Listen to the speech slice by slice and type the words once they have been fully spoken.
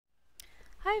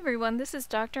Hi everyone, this is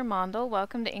Dr. Mondel.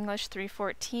 Welcome to English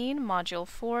 314, Module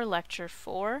 4, Lecture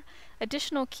 4,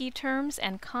 Additional Key Terms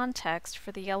and Context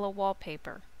for the Yellow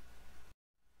Wallpaper.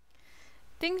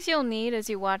 Things you'll need as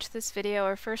you watch this video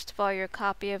are first of all your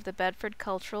copy of the Bedford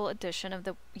Cultural edition of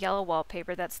the Yellow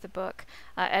Wallpaper. That's the book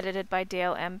edited by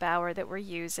Dale M. Bauer that we're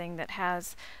using, that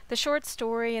has the short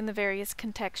story and the various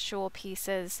contextual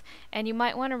pieces. And you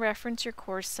might want to reference your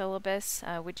course syllabus,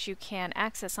 which you can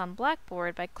access on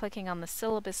Blackboard by clicking on the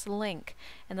syllabus link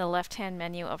in the left-hand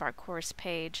menu of our course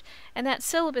page. And that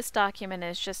syllabus document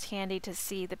is just handy to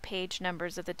see the page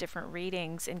numbers of the different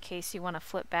readings in case you want to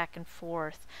flip back and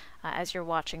forth as you're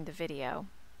watching the video.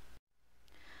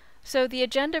 So the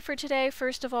agenda for today,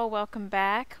 first of all, welcome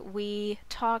back. We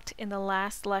talked in the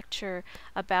last lecture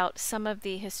about some of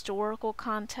the historical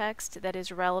context that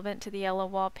is relevant to the Yellow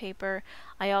Wallpaper.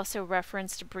 I also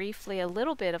referenced briefly a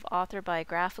little bit of author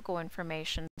biographical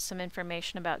information, some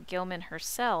information about Gilman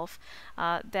herself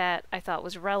that I thought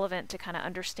was relevant to kind of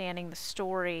understanding the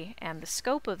story and the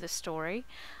scope of the story.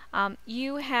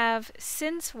 You have,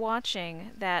 since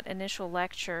watching that initial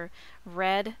lecture,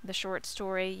 read the short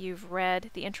story. You've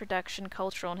read the introduction,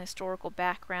 cultural and historical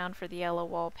background for the Yellow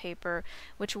Wallpaper,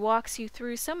 which walks you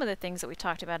through some of the things that we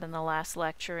talked about in the last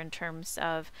lecture in terms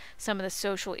of some of the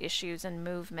social issues and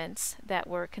movements that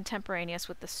were contemporaneous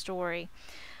with the story.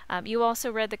 You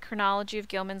also read the chronology of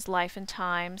Gilman's life and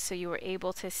times, so you were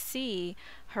able to see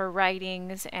her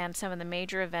writings and some of the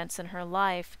major events in her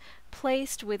life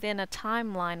placed within a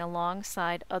timeline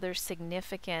alongside other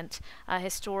significant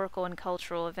historical and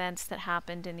cultural events that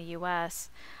happened in the U.S.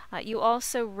 You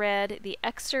also read the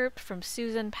excerpt from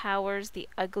Susan Powers' The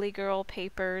Ugly Girl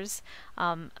Papers,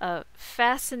 a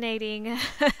fascinating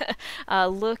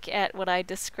look at what I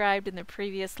described in the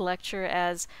previous lecture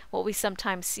as what we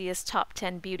sometimes see as top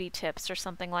 10 beauty tips or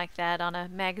something like that on a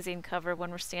magazine cover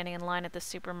when we're standing in line at the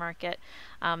supermarket.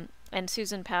 And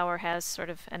Susan Power has sort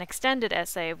of an extended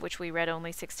essay, of which we read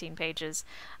only 16 pages,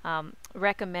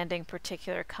 recommending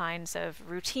particular kinds of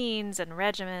routines and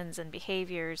regimens and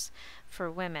behaviors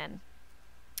for women.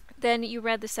 Then you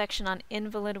read the section on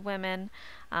invalid women,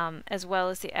 as well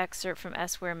as the excerpt from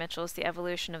S. Ware Mitchell's The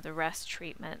Evolution of the Rest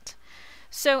Treatment.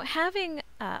 So having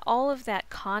all of that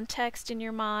context in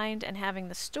your mind and having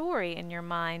the story in your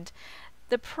mind,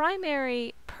 the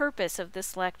primary purpose of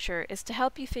this lecture is to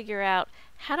help you figure out,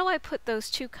 how do I put those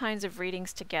two kinds of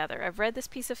readings together? I've read this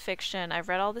piece of fiction, I've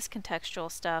read all this contextual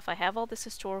stuff, I have all this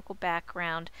historical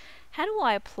background. How do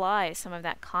I apply some of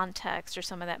that context or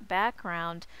some of that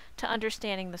background to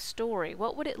understanding the story?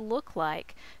 What would it look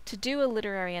like to do a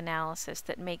literary analysis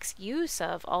that makes use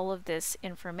of all of this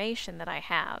information that I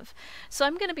have? So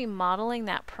I'm going to be modeling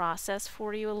that process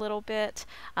for you a little bit.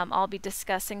 I'll be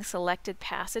discussing selected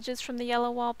passages from the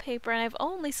Yellow Wallpaper, and I've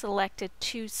only selected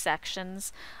 2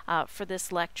 sections for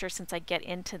this lecture since I get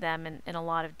into them in a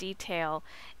lot of detail.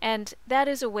 And that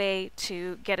is a way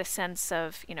to get a sense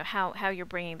of, how you're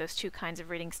bringing those two kinds of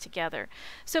readings together.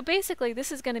 So basically,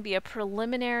 this is going to be a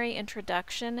preliminary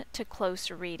introduction to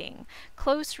close reading.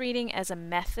 Close reading as a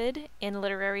method in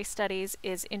literary studies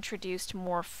is introduced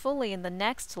more fully in the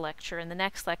next lecture. In the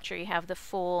next lecture, you have the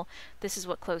full, this is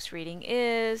what close reading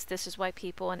is, this is why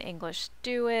people in English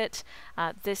do it,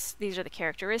 these are the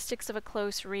characteristics of a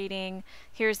close reading,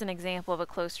 here's an example of a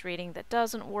close reading that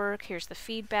doesn't work, here's the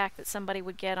feedback that somebody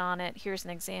would get on it, here's an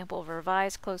example of a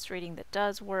revised close reading that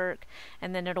does work,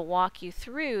 and then it'll walk you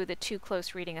through the 2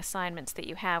 close reading assignments that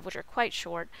you have, which are quite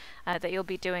short, that you'll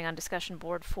be doing on discussion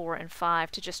board 4 and 5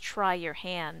 to just try your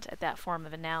hand at that form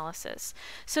of analysis.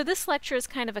 So this lecture is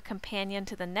kind of a companion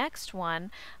to the next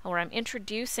one, where I'm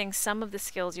introducing some of the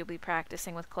skills you'll be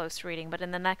practicing with close reading, but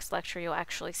in the next lecture you'll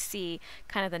actually see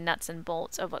kind of the nuts and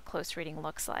bolts of what close reading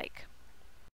looks like.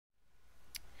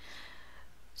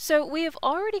 So we have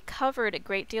already covered a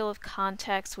great deal of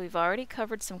context. We've already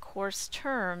covered some course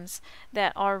terms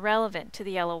that are relevant to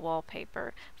the Yellow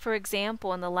Wallpaper. For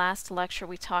example, in the last lecture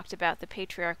we talked about the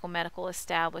patriarchal medical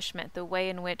establishment, the way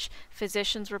in which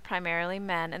physicians were primarily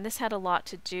men, and this had a lot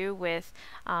to do with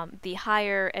the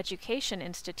higher education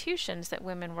institutions that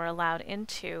women were allowed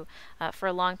into. For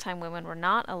a long time, women were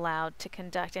not allowed to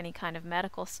conduct any kind of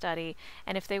medical study,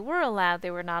 and if they were allowed,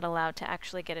 they were not allowed to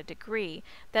actually get a degree.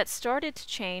 That started to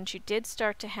change. You did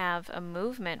start to have a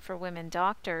movement for women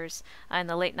doctors in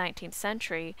the late 19th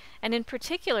century, and in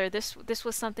particular this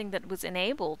was something that was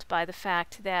enabled by the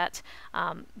fact that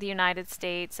the United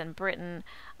States and Britain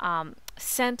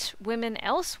sent women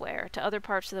elsewhere to other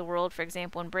parts of the world, for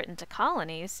example in Britain to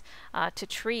colonies, to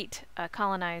treat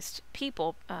colonized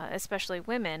people, especially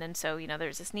women. And so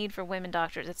there's this need for women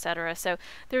doctors, etc. So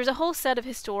there's a whole set of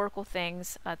historical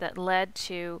things that led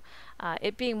to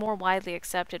it being more widely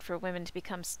accepted for women to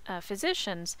become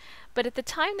physicians. But at the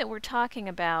time that we're talking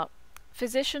about,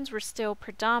 physicians were still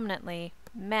predominantly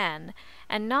men,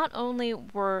 and not only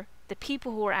were the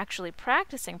people who were actually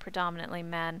practicing predominantly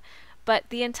men, but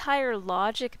the entire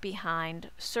logic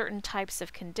behind certain types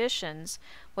of conditions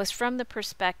was from the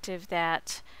perspective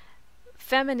that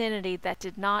femininity that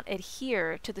did not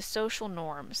adhere to the social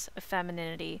norms of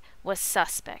femininity was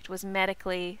suspect, was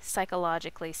medically,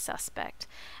 psychologically suspect.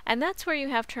 And that's where you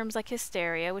have terms like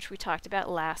hysteria, which we talked about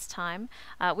last time,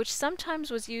 which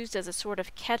sometimes was used as a sort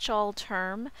of catch-all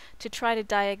term to try to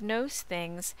diagnose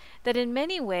things that in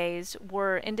many ways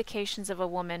were indications of a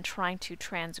woman trying to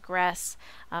transgress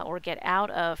or get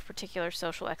out of particular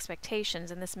social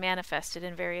expectations, and this manifested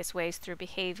in various ways through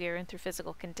behavior and through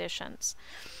physical conditions.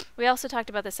 We also talked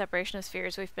about the separation of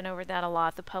spheres. We've been over that a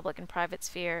lot, the public and private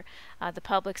sphere. The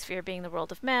public sphere being the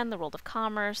world of men, the world of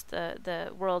commerce,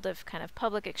 the world of kind of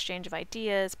public exchange of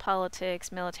ideas,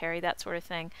 politics, military, that sort of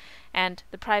thing. And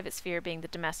the private sphere being the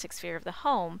domestic sphere of the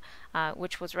home, to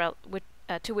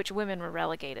which women were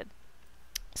relegated.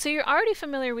 So you're already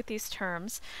familiar with these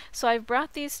terms. So I've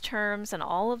brought these terms and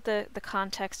all of the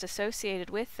context associated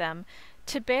with them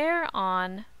to bear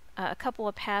on a couple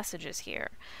of passages here.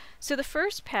 So the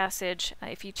first passage,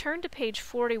 if you turn to page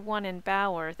 41 in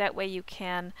Bauer, that way you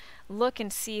can look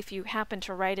and see if you happen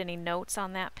to write any notes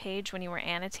on that page when you were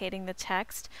annotating the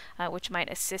text, which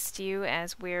might assist you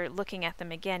as we're looking at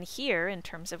them again here in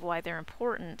terms of why they're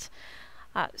important.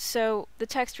 So the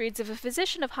text reads, if a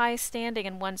physician of high standing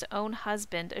and one's own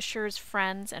husband assures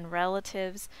friends and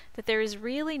relatives that there is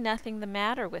really nothing the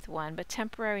matter with one but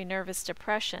temporary nervous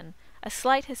depression, a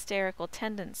slight hysterical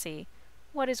tendency,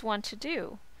 what is one to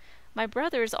do? My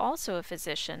brother is also a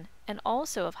physician and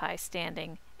also of high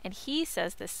standing, and he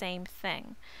says the same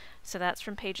thing. So that's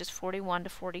from pages 41 to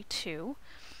 42.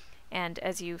 And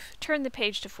as you've turned the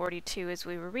page to 42, as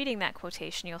we were reading that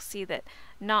quotation, you'll see that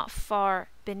not far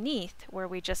beneath where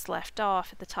we just left off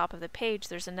at the top of the page,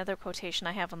 there's another quotation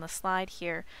I have on the slide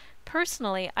here.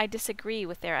 Personally, I disagree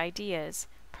with their ideas.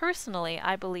 Personally,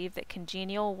 I believe that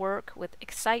congenial work with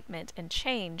excitement and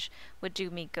change would do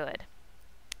me good.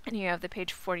 And you have the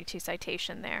page 42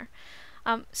 citation there.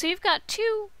 So you've got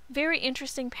two very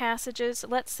interesting passages.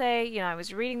 Let's say, I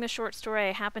was reading the short story,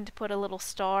 I happened to put a little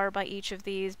star by each of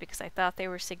these because I thought they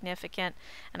were significant.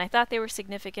 And I thought they were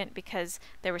significant because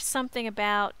there was something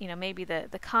about, maybe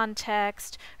the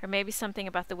context, or maybe something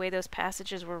about the way those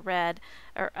passages were read,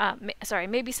 or,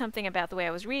 maybe something about the way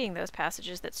I was reading those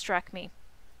passages that struck me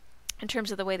in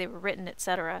terms of the way they were written,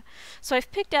 etc. So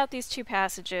I've picked out these two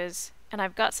passages, and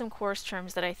I've got some course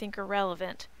terms that I think are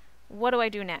relevant. What do I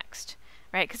do next?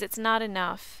 Right? Because it's not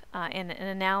enough in an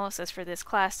analysis for this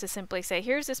class to simply say,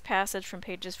 here's this passage from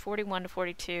pages 41 to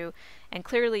 42, and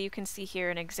clearly you can see here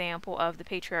an example of the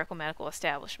patriarchal medical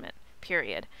establishment,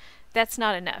 period. That's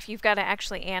not enough. You've got to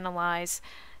actually analyze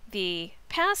the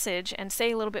passage and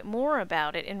say a little bit more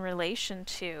about it in relation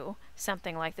to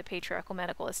something like the patriarchal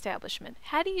medical establishment.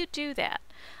 How do you do that?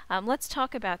 Let's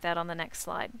talk about that on the next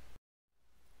slide.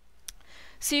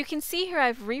 So you can see here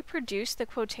I've reproduced the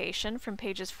quotation from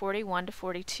pages 41 to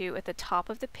 42 at the top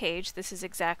of the page. This is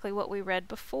exactly what we read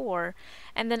before.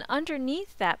 And then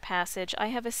underneath that passage I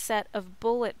have a set of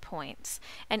bullet points.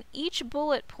 And each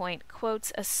bullet point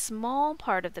quotes a small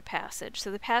part of the passage.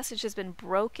 So the passage has been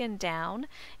broken down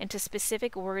into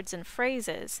specific words and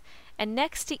phrases. And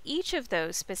next to each of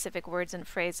those specific words and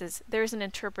phrases, there's an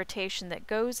interpretation that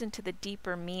goes into the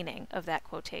deeper meaning of that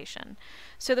quotation.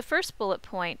 So the first bullet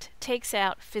point takes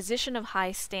out physician of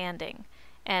high standing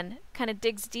and kind of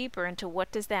digs deeper into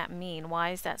what does that mean?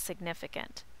 Why is that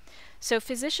significant? So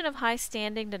physician of high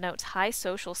standing denotes high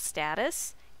social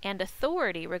status and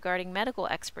authority regarding medical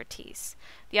expertise.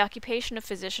 The occupation of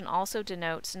physician also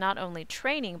denotes not only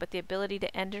training, but the ability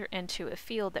to enter into a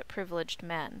field that privileged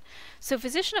men. So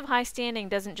physician of high standing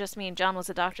doesn't just mean John was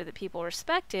a doctor that people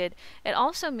respected, it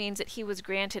also means that he was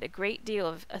granted a great deal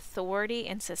of authority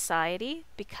in society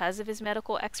because of his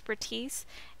medical expertise,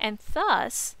 and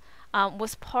thus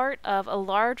was part of a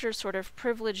larger sort of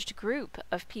privileged group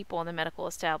of people in the medical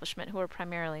establishment who are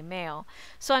primarily male.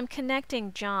 So I'm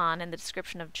connecting John and the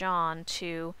description of John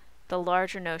to the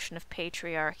larger notion of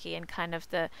patriarchy and kind of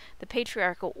the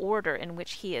patriarchal order in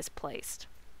which he is placed.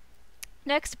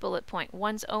 Next bullet point,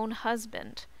 one's own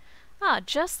husband.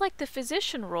 Just like the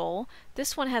physician role,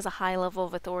 this one has a high level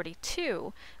of authority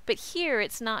too, but here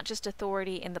it's not just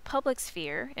authority in the public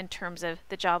sphere in terms of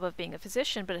the job of being a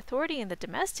physician, but authority in the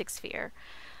domestic sphere.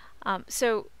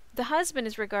 So the husband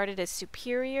is regarded as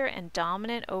superior and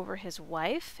dominant over his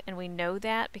wife, and we know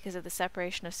that because of the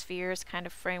separation of spheres kind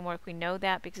of framework. We know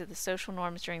that because of the social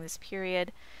norms during this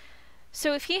period.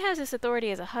 So if he has this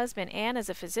authority as a husband and as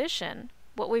a physician,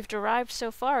 what we've derived so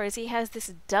far is he has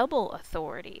this double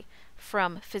authority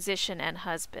from physician and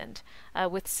husband,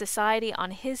 with society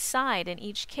on his side in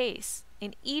each case.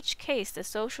 In each case, the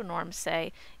social norms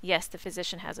say, yes, the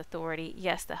physician has authority,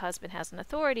 yes, the husband has an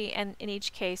authority, and in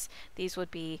each case, these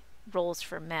would be roles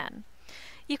for men.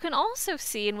 You can also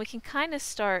see, and we can kind of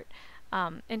start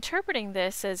interpreting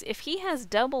this as if he has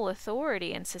double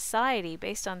authority in society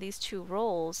based on these two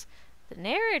roles, the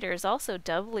narrator is also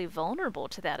doubly vulnerable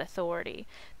to that authority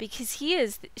because she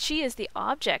is the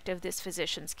object of this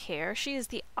physician's care. She is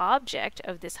the object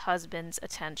of this husband's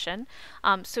attention.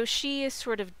 So she is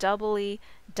sort of doubly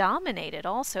dominated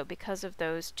also because of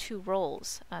those two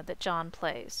roles that John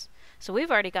plays. So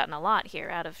we've already gotten a lot here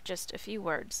out of just a few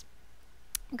words.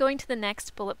 Going to the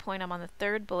next bullet point, I'm on the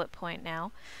third bullet point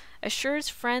now. Assures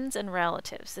friends and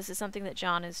relatives. This is something that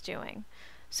John is doing.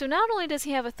 So not only does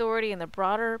he have authority in the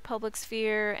broader public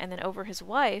sphere and then over his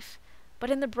wife, but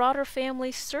in the broader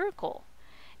family circle.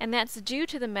 And that's due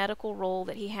to the medical role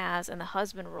that he has and the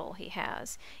husband role he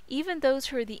has. Even those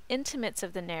who are the intimates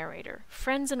of the narrator,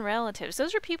 friends and relatives,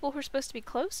 those are people who are supposed to be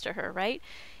close to her, right?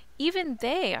 Even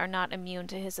they are not immune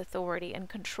to his authority and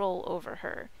control over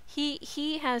her.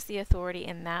 He has the authority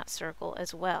in that circle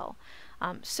as well.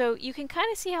 So you can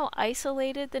kind of see how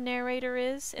isolated the narrator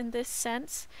is in this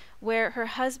sense, where her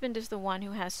husband is the one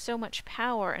who has so much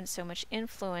power and so much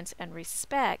influence and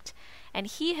respect, and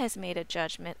he has made a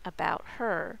judgment about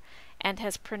her and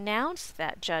has pronounced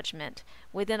that judgment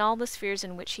within all the spheres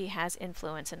in which he has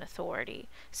influence and authority.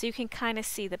 So you can kind of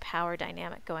see the power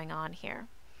dynamic going on here.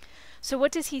 So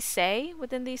what does he say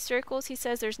within these circles? He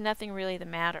says there's nothing really the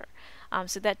matter.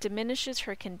 So that diminishes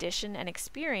her condition and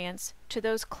experience to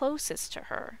those closest to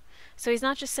her. So he's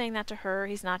not just saying that to her,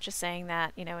 he's not just saying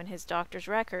that, in his doctor's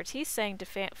records. He's saying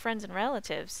to friends and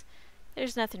relatives,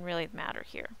 there's nothing really the matter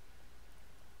here.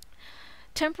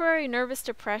 Temporary nervous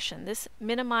depression. This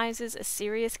minimizes a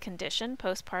serious condition,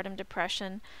 postpartum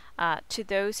depression, to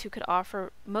those who could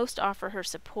most offer her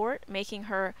support, making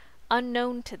her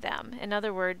unknown to them. In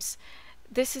other words,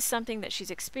 this is something that she's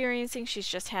experiencing. She's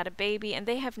just had a baby, and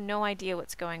they have no idea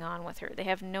what's going on with her. They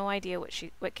have no idea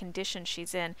what condition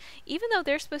she's in, even though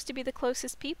they're supposed to be the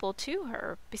closest people to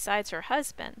her, besides her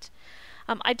husband.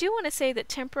 I do want to say that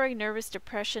temporary nervous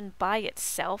depression by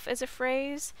itself as a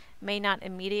phrase may not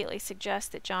immediately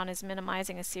suggest that John is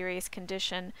minimizing a serious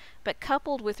condition, but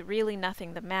coupled with really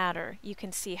nothing the matter, you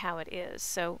can see how it is.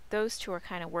 So those two are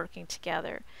kind of working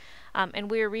together. And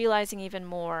we are realizing even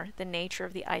more the nature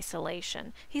of the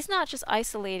isolation. He's not just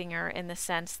isolating her in the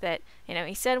sense that,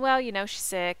 he said, well, she's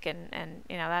sick and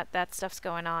that stuff's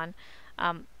going on.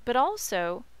 But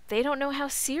also, they don't know how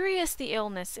serious the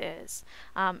illness is.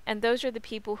 And those are the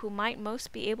people who might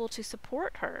most be able to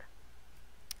support her.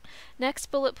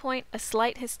 Next bullet point, a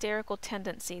slight hysterical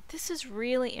tendency. This is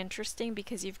really interesting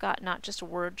because you've got not just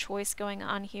word choice going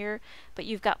on here, but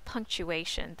you've got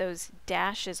punctuation, those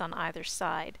dashes on either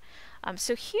side.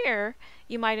 So here,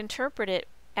 you might interpret it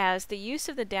as the use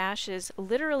of the dashes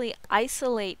literally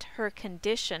isolate her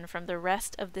condition from the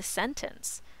rest of the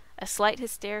sentence. A slight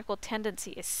hysterical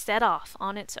tendency is set off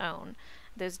on its own,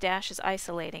 those dashes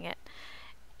isolating it.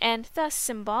 And thus,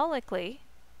 symbolically,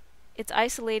 it's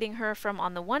isolating her from,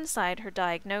 on the one side, her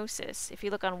diagnosis. If you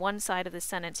look on one side of the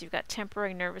sentence, you've got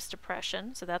temporary nervous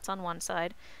depression, so that's on one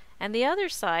side. And the other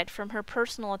side, from her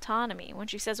personal autonomy. When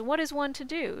she says, what is one to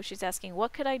do? She's asking,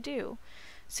 what could I do?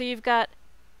 So you've got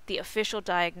the official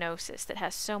diagnosis that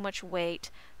has so much weight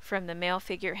from the male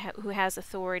figure who has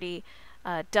authority,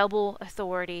 double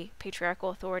authority, patriarchal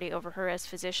authority over her as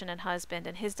physician and husband,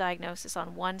 and his diagnosis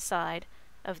on one side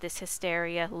of this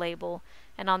hysteria label,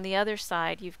 and on the other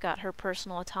side you've got her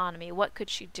personal autonomy. What could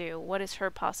she do? What is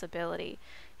her possibility?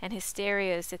 And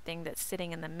hysteria is the thing that's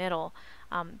sitting in the middle,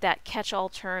 that catch-all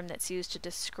term that's used to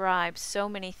describe so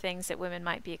many things that women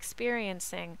might be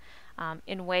experiencing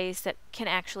in ways that can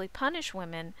actually punish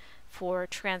women for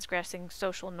transgressing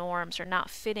social norms or not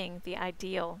fitting the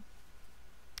ideal.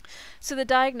 So the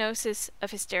diagnosis of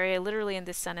hysteria literally in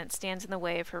this sentence stands in the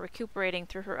way of her recuperating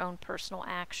through her own personal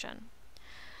action.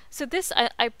 So this,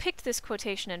 I picked this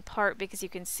quotation in part because you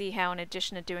can see how, in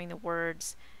addition to doing the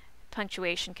words,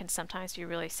 punctuation can sometimes be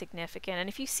really significant. And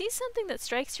if you see something that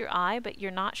strikes your eye but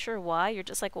you're not sure why, you're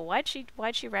just like, well, why'd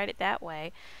she write it that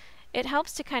way? It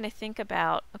helps to kind of think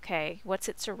about, okay, what's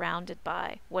it surrounded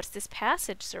by? What's this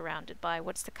passage surrounded by?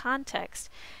 What's the context?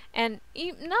 And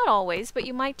not always, but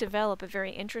you might develop a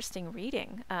very interesting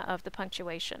reading of the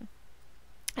punctuation.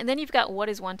 And then you've got what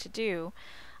is one to do.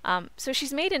 So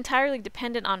she's made entirely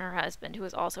dependent on her husband, who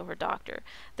is also her doctor.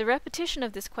 The repetition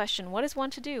of this question, what is one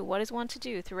to do, what is one to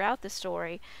do, throughout the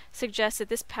story suggests that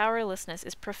this powerlessness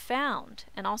is profound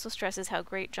and also stresses how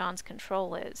great John's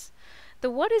control is. The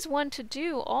what is one to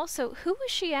do also, who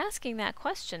is she asking that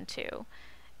question to?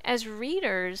 As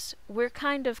readers, we're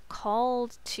kind of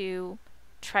called to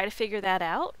try to figure that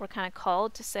out. We're kind of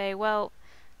called to say, well,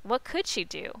 what could she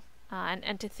do?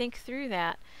 And to think through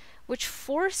that, which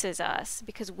forces us,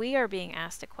 because we are being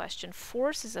asked a question,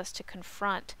 forces us to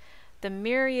confront the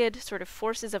myriad sort of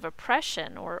forces of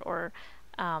oppression or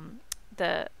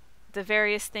the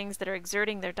various things that are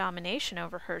exerting their domination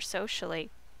over her socially.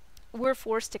 We're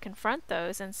forced to confront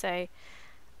those and say,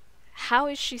 how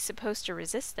is she supposed to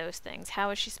resist those things?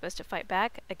 How is she supposed to fight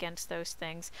back against those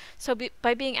things? So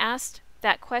by being asked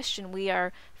that question, we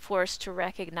are forced to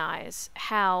recognize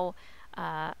how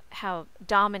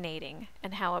dominating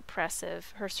and how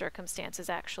oppressive her circumstances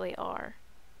actually are.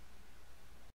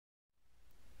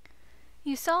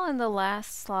 You saw in the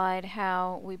last slide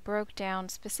how we broke down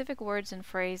specific words and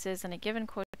phrases in a given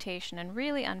quotation and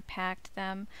really unpacked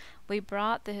them. We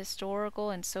brought the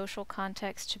historical and social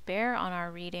context to bear on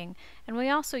our reading, and we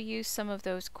also used some of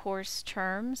those course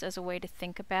terms as a way to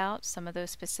think about some of those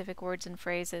specific words and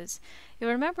phrases. You'll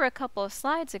remember a couple of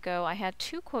slides ago I had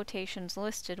two quotations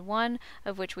listed, one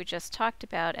of which we just talked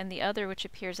about and the other which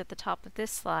appears at the top of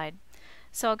this slide.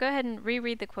 So I'll go ahead and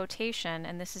reread the quotation,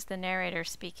 and this is the narrator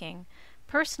speaking.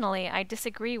 Personally, I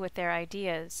disagree with their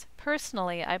ideas.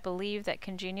 Personally, I believe that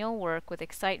congenial work with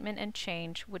excitement and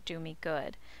change would do me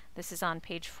good. This is on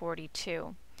page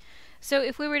 42. So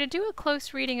if we were to do a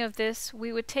close reading of this,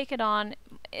 we would take it on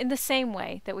in the same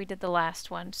way that we did the last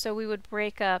one. So we would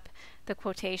break up the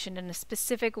quotation into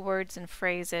specific words and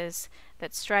phrases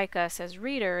that strike us as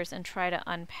readers and try to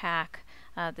unpack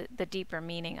the deeper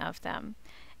meaning of them.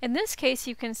 In this case,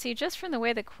 you can see just from the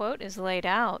way the quote is laid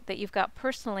out that you've got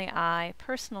personally I,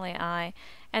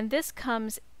 and this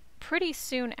comes pretty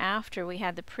soon after we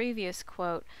had the previous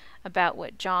quote about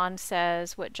what John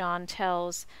says, what John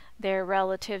tells their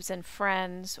relatives and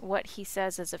friends, what he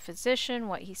says as a physician,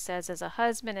 what he says as a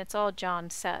husband. It's all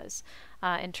John says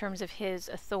in terms of his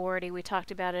authority. We talked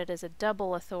about it as a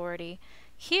double authority.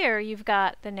 Here you've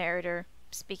got the narrator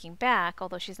speaking back,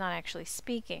 although she's not actually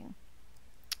speaking.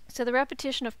 So the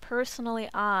repetition of personally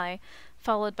I,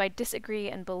 followed by disagree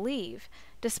and believe.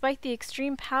 Despite the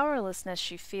extreme powerlessness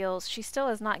she feels, she still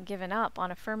has not given up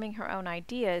on affirming her own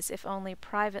ideas, if only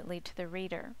privately to the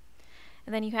reader.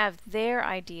 And then you have their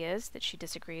ideas that she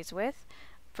disagrees with,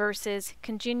 versus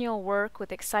congenial work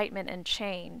with excitement and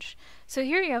change. So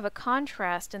here you have a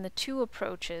contrast in the two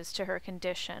approaches to her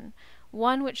condition.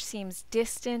 One which seems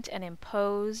distant and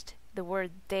imposed, the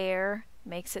word their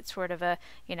makes it sort of a,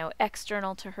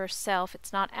 external to herself.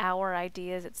 It's not our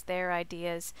ideas, it's their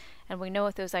ideas. And we know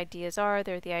what those ideas are.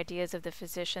 They're the ideas of the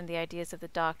physician, the ideas of the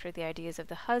doctor, the ideas of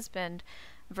the husband,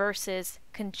 versus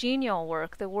congenial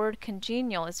work. The word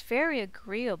congenial is very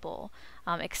agreeable.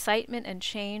 Excitement and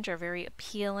change are very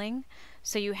appealing.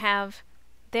 So you have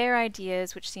their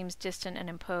ideas, which seems distant and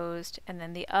imposed, and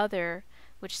then the other,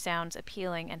 which sounds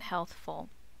appealing and healthful.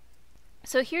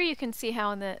 So here you can see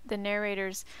how in the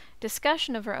narrator's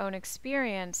discussion of her own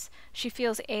experience, she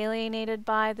feels alienated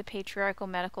by the patriarchal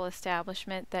medical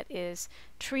establishment that is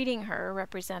treating her,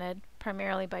 represented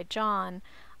primarily by John,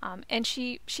 and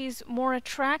she's more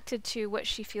attracted to what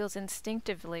she feels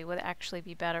instinctively would actually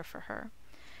be better for her.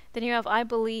 Then you have I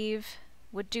believe,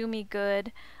 would do me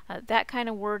good. That kind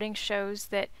of wording shows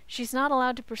that she's not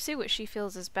allowed to pursue what she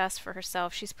feels is best for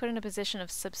herself. She's put in a position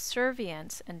of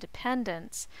subservience and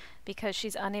dependence because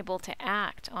she's unable to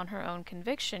act on her own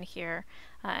conviction here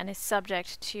and is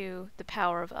subject to the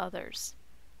power of others.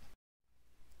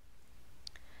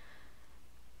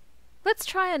 Let's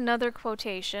try another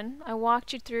quotation. I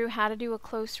walked you through how to do a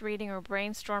close reading or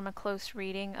brainstorm a close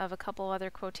reading of a couple other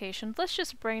quotations. Let's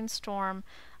just brainstorm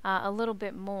a little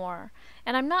bit more.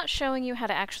 And I'm not showing you how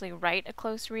to actually write a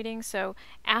close reading, so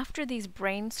after these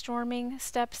brainstorming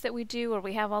steps that we do, where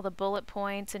we have all the bullet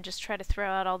points and just try to throw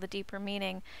out all the deeper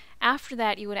meaning, after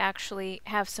that you would actually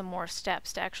have some more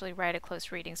steps to actually write a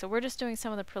close reading. So we're just doing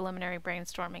some of the preliminary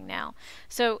brainstorming now.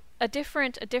 So a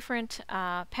different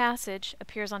passage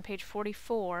appears on page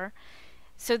 44.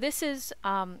 So this is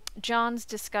John's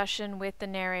discussion with the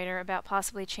narrator about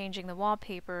possibly changing the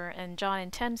wallpaper, and John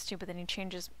intends to, but then he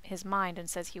changes his mind and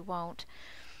says he won't.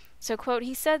 So, quote,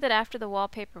 he said that after the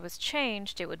wallpaper was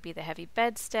changed, it would be the heavy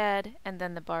bedstead, and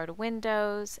then the barred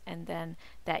windows, and then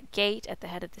that gate at the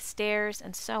head of the stairs,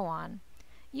 and so on.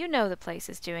 You know the place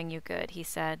is doing you good, he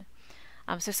said.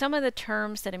 So some of the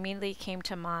terms that immediately came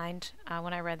to mind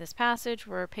when I read this passage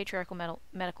were patriarchal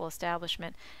medical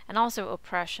establishment and also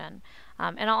oppression.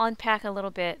 And I'll unpack a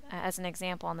little bit as an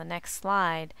example on the next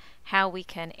slide how we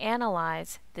can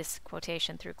analyze this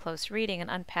quotation through close reading and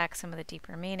unpack some of the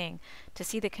deeper meaning to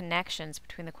see the connections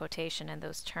between the quotation and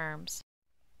those terms.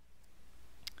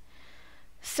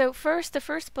 So first, the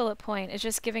first bullet point is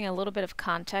just giving a little bit of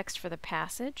context for the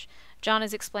passage. John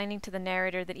is explaining to the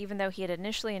narrator that even though he had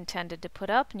initially intended to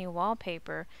put up new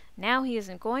wallpaper, now he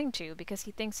isn't going to because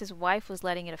he thinks his wife was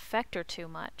letting it affect her too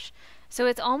much. So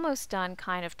it's almost done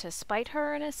kind of to spite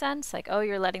her in a sense, like, oh,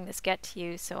 you're letting this get to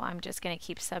you, so I'm just going to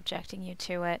keep subjecting you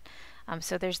to it.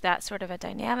 So there's that sort of a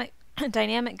dynamic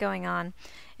going on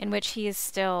in which he is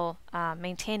still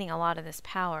maintaining a lot of this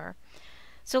power.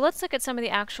 So let's look at some of the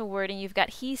actual wording. You've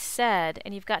got he said,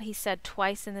 and you've got he said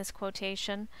twice in this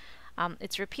quotation.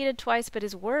 It's repeated twice, but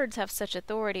his words have such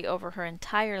authority over her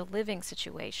entire living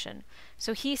situation.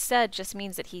 So he said just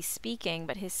means that he's speaking,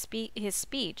 but his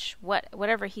speech,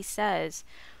 whatever he says,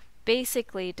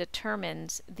 basically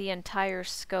determines the entire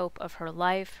scope of her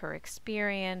life, her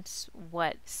experience,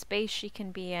 what space she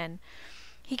can be in.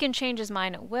 He can change his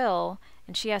mind at will,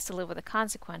 and she has to live with the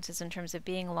consequences in terms of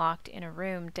being locked in a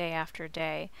room day after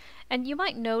day. And you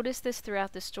might notice this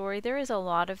throughout the story. There is a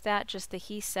lot of that, just the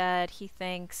he said, he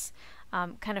thinks,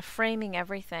 kind of framing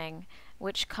everything,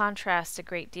 which contrasts a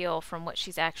great deal from what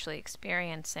she's actually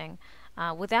experiencing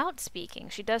without speaking.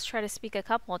 She does try to speak a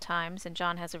couple of times, and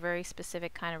John has a very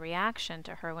specific kind of reaction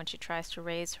to her when she tries to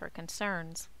raise her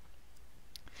concerns.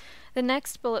 The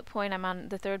next bullet point, I'm on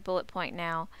the third bullet point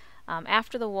now.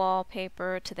 After the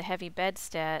wallpaper to the heavy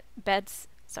bedstead,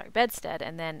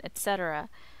 and then etc.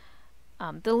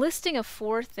 The listing of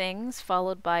 4 things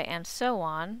followed by and so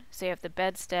on. So you have the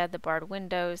bedstead, the barred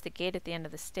windows, the gate at the end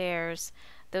of the stairs.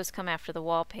 Those come after the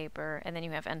wallpaper, and then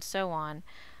you have and so on.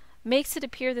 Makes it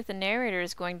appear that the narrator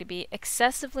is going to be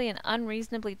excessively and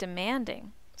unreasonably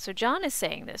demanding. So John is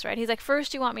saying this, right? He's like,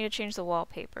 first you want me to change the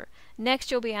wallpaper. Next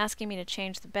you'll be asking me to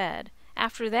change the bed.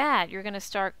 After that, you're going to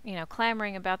start,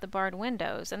 clamoring about the barred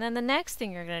windows. And then the next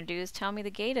thing you're going to do is tell me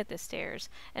the gate at the stairs,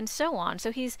 and so on.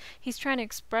 So he's trying to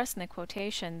express in the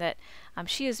quotation that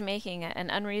she is making an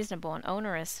unreasonable and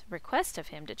onerous request of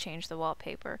him to change the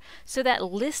wallpaper. So that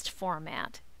list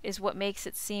format is what makes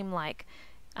it seem like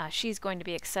she's going to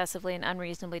be excessively and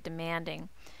unreasonably demanding.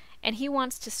 And he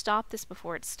wants to stop this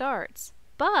before it starts.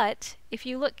 But if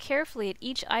you look carefully at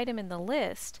each item in the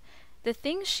list, the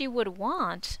things she would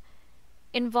want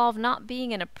involve not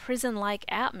being in a prison-like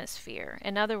atmosphere.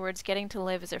 In other words, getting to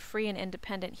live as a free and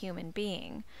independent human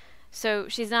being. So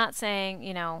she's not saying,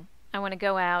 I want to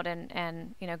go out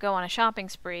and go on a shopping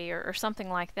spree or something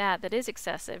like that is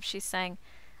excessive. She's saying,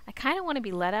 I kind of want to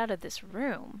be let out of this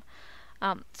room.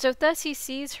 So thus he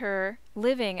sees her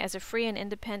living as a free and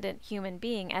independent human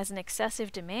being as an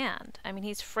excessive demand. I mean,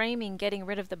 he's framing getting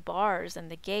rid of the bars and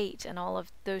the gate and all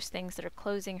of those things that are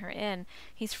closing her in.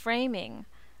 He's framing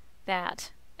that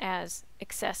as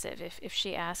excessive if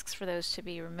she asks for those to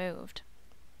be removed.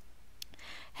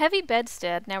 Heavy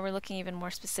bedstead, now we're looking even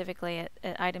more specifically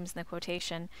at items in the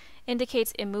quotation,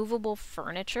 indicates immovable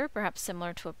furniture, perhaps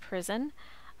similar to a prison.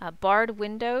 Barred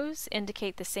windows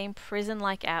indicate the same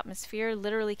prison-like atmosphere,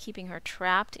 literally keeping her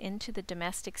trapped into the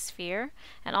domestic sphere,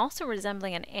 and also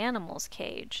resembling an animal's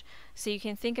cage. So you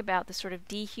can think about the sort of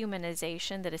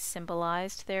dehumanization that is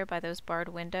symbolized there by those barred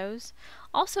windows.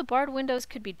 Also, barred windows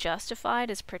could be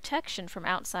justified as protection from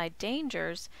outside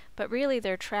dangers, but really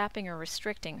they're trapping or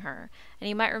restricting her. And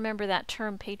you might remember that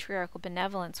term patriarchal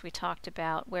benevolence we talked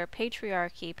about, where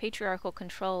patriarchal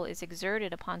control is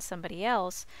exerted upon somebody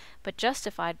else, but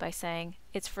justified by saying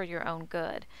it's for your own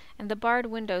good. And the barred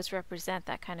windows represent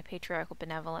that kind of patriarchal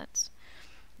benevolence.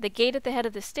 The gate at the head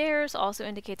of the stairs also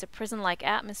indicates a prison-like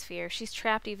atmosphere. She's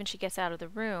trapped even she gets out of the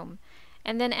room.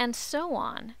 And then and so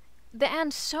on. The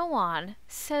and so on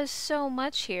says so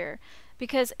much here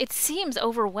because it seems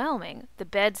overwhelming. The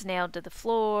bed's nailed to the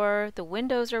floor, the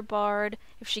windows are barred.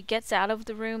 If she gets out of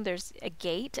the room, there's a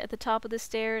gate at the top of the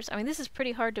stairs. I mean, this is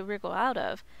pretty hard to wriggle out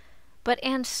of. But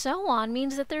and so on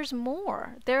means that there's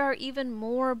more. There are even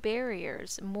more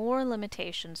barriers, more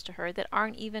limitations to her that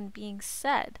aren't even being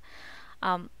said.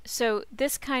 So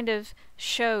this kind of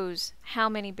shows how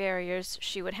many barriers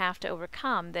she would have to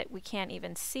overcome that we can't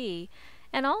even see.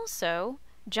 And also,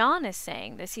 John is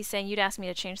saying this. He's saying, you'd ask me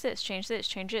to change this, change this,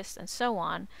 change this, and so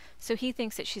on. So he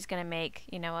thinks that she's going to make,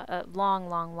 you know, a long,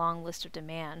 long, long list of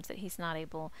demands that he's not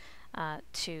able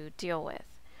to deal with.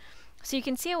 So you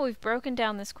can see how we've broken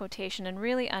down this quotation and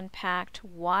really unpacked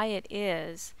why it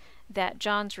is that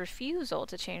John's refusal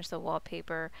to change the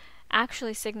wallpaper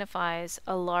actually signifies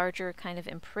a larger kind of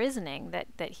imprisoning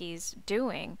that he's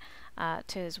doing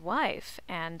to his wife,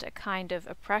 and a kind of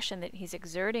oppression that he's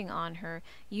exerting on her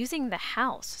using the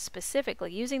house,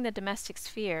 specifically using the domestic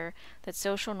sphere that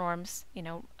social norms, you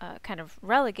know, kind of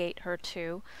relegate her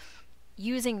to,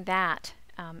 using that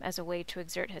as a way to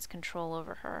exert his control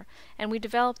over her. And we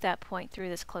developed that point through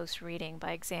this close reading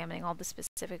by examining all the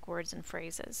specific words and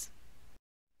phrases.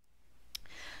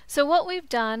 So what we've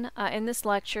done in this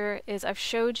lecture is I've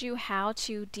showed you how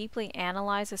to deeply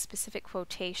analyze a specific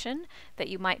quotation that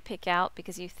you might pick out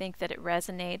because you think that it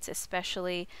resonates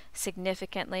especially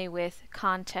significantly with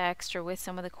context or with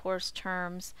some of the course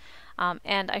terms.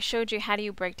 And I showed you how do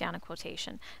you break down a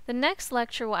quotation. The next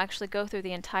lecture will actually go through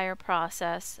the entire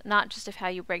process, not just of how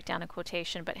you break down a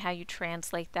quotation, but how you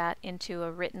translate that into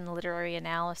a written literary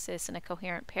analysis and a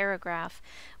coherent paragraph,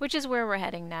 which is where we're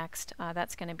heading next.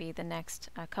 That's going to be the next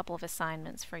couple of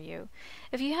assignments for you.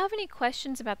 If you have any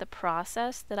questions about the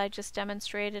process that I just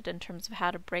demonstrated in terms of how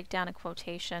to break down a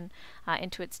quotation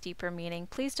into its deeper meaning,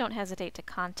 please don't hesitate to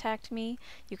contact me.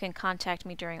 You can contact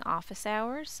me during office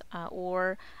hours,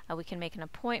 or we can make an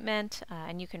appointment,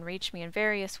 and you can reach me in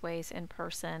various ways, in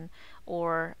person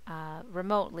or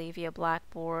remotely via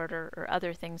Blackboard or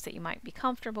other things that you might be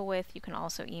comfortable with. You can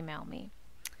also email me.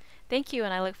 Thank you,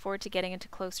 and I look forward to getting into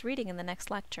close reading in the next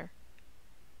lecture.